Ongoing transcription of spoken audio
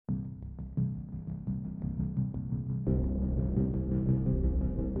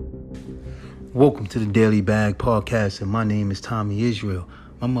Welcome to the Daily Bag Podcast, and my name is THOMIEISREAL.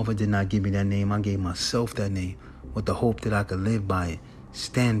 My mother did not give me that name. I gave myself that name with the hope that I could live by it,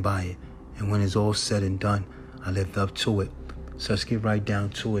 stand by it, and when it's all said and done, I lived up to it. So let's get right down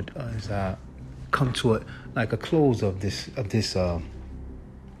to it as I come to it like a close of this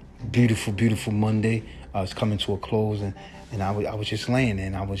beautiful Monday. I was coming to a close, and I was just laying there,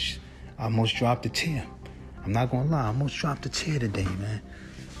 and I almost dropped a tear. I'm not gonna lie, I almost dropped a tear today, man.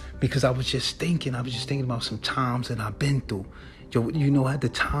 Because I was just thinking about some times that I've been through. You know, the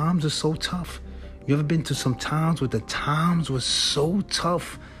times are so tough. You ever been to some times where the times were so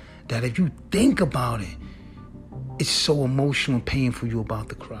tough that if you think about it, it's so emotional and painful you're about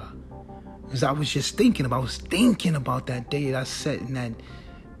to cry. Because I was thinking about that day that I sat in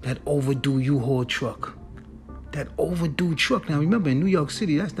that overdue U-Haul truck. That overdue truck. Now remember, in New York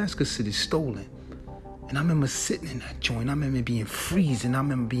City, that's considered stolen. And I remember sitting in that joint. I remember being freezing. I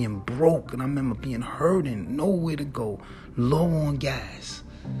remember being broke. And I remember being hurting. Nowhere to go. Low on gas.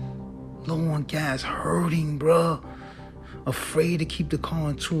 Hurting, bro. Afraid to keep the car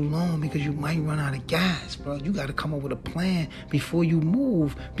on too long because you might run out of gas, bro. You got to come up with a plan before you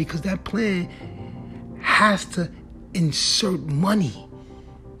move, because that plan has to insert money.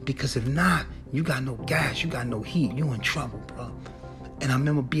 Because if not, you got no gas. You got no heat. You in trouble, bro. And I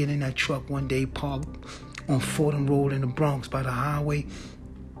remember being in that truck one day, parked on Fordham Road in the Bronx by the highway.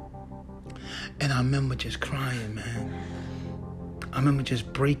 And I remember just crying, man. I remember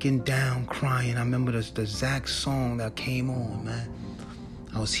just breaking down, crying. I remember the exact song that came on, man.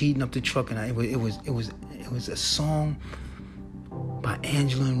 I was heating up the truck, and it was a song by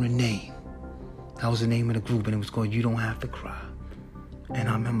Angela and Renee. That was the name of the group, and it was called "You Don't Have to Cry." And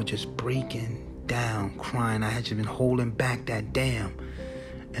I remember just breaking down, crying. I had just been holding back that damn.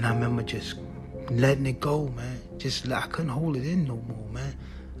 And I remember just letting it go, man. I couldn't hold it in no more, man.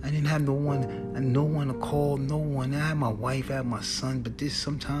 I didn't have no one to call, no one. I had my wife, I had my son, but this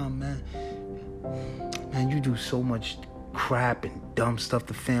sometime, man, you do so much crap and dumb stuff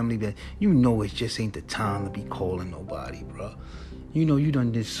to family that you know it just ain't the time to be calling nobody, bro. You know you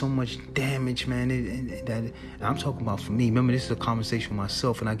done did so much damage, man. That I'm talking about for me. Remember, this is a conversation with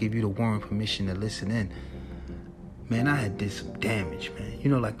myself, and I give you the warrant permission to listen in. Man, I had did some damage, man. You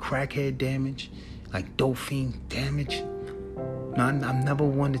know, like crackhead damage, like dope fiend damage. Now, I'm never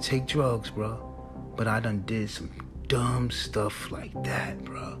one to take drugs, bro. But I done did some dumb stuff like that,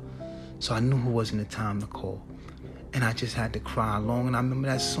 bro. So I knew it wasn't the time to call. And I just had to cry along. And I remember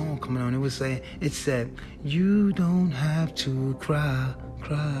that song coming on. It said, "You don't have to cry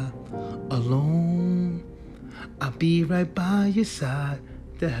alone. I'll be right by your side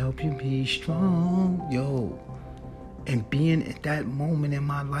to help you be strong." Yo. And being at that moment in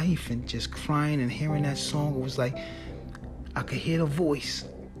my life and just crying and hearing that song, it was like I could hear the voice.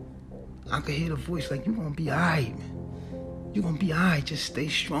 Like, you're going to be all right, man. You're going to be all right. Just stay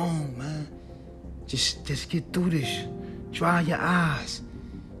strong, man. Just get through this. Dry your eyes.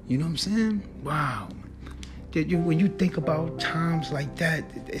 You know what I'm saying? Wow. When you think about times like that,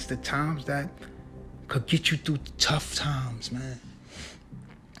 it's the times that could get you through tough times, man.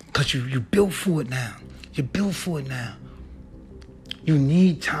 Because you built for it now. You're built for it now. You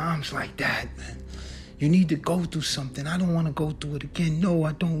need times like that, man. You need to go through something. I don't want to go through it again. No,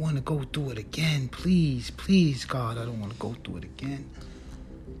 I don't want to go through it again. Please, God, I don't want to go through it again.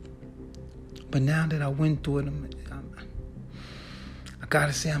 But now that I went through it, I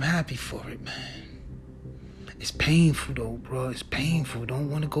gotta say I'm happy for it, man. It's painful though, bro. It's painful. Don't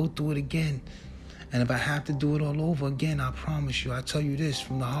want to go through it again. And if I have to do it all over again, I promise you, I tell you this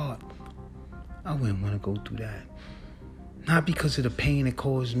from the heart, I wouldn't want to go through that. Not because of the pain it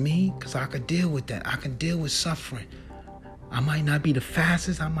caused me, because I could deal with that. I can deal with suffering. I might not be the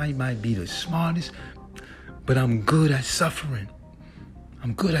fastest, I might be the smartest, but I'm good at suffering.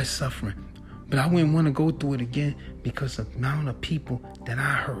 But I wouldn't want to go through it again because of the amount of people that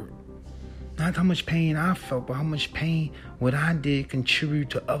I hurt. Not how much pain I felt, but how much pain what I did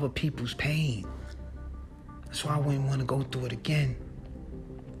contribute to other people's pain. That's why I wouldn't want to go through it again.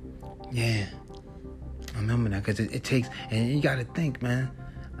 Yeah. I remember that because it takes, and you got to think, man,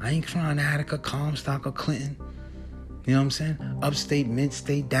 I ain't crying Attica, Comstock, or Clinton. You know what I'm saying? Upstate,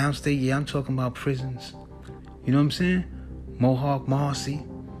 mid-state, downstate. Yeah, I'm talking about prisons. You know what I'm saying? Mohawk, Marcy.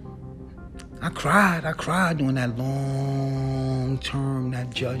 I cried during that long term that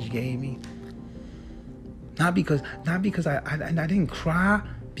judge gave me. Not because I didn't cry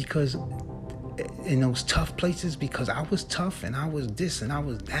because in those tough places because I was tough and I was this and I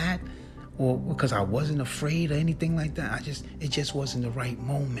was that, or because I wasn't afraid or anything like that. It just wasn't the right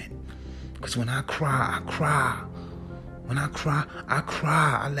moment. Because when I cry. When I cry,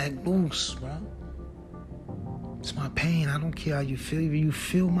 I let loose, bro. It's my pain. I don't care how you feel. You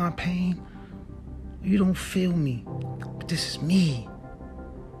feel my pain. You don't feel me. But this is me.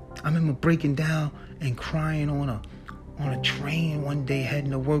 I remember breaking down and crying on a train one day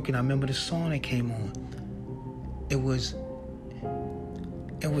heading to work, and I remember the song that came on. It was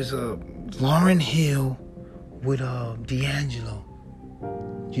Lauryn Hill with D'Angelo.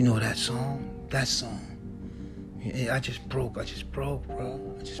 You know that song? That song. I just broke, bro. I just broke.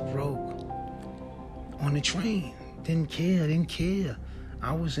 On the train. Didn't care.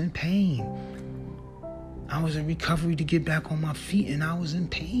 I was in pain. I was in recovery to get back on my feet, and I was in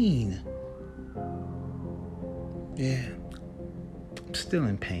pain. Yeah. I'm still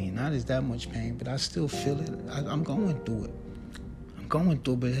in pain. Not as that much pain, but I still feel it. I'm going through it.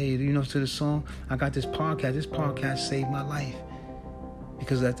 But hey, you know, to the song, I got this podcast. This podcast saved my life.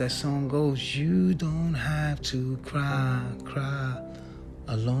 Because as that song goes, you don't have to cry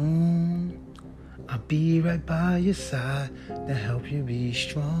alone. I'll be right by your side to help you be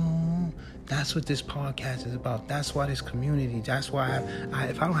strong. That's what this podcast is about. That's why this community, that's why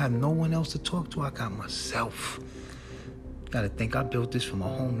if I don't have no one else to talk to, I got myself. Gotta think I built this from a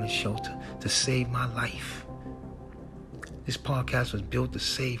homeless shelter to save my life. This podcast was built to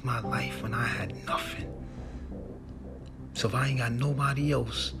save my life when I had nothing. So if I ain't got nobody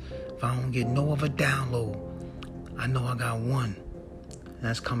else, if I don't get no other download, I know I got one. And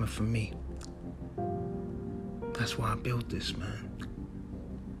that's coming from me. That's why I built this, man.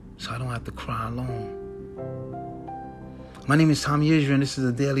 So I don't have to cry alone. My name is THOMIEISREAL, and this is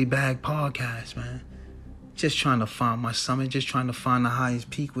a Daily Bag podcast, man. Just trying to find my summit, just trying to find the highest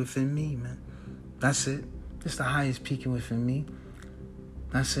peak within me, man. That's it. Just the highest peak within me.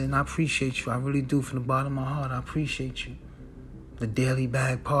 That's it, and I appreciate you. I really do, from the bottom of my heart. I appreciate you. The Daily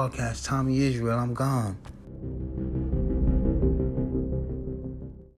Bag podcast, THOMIEISREAL. I'm gone.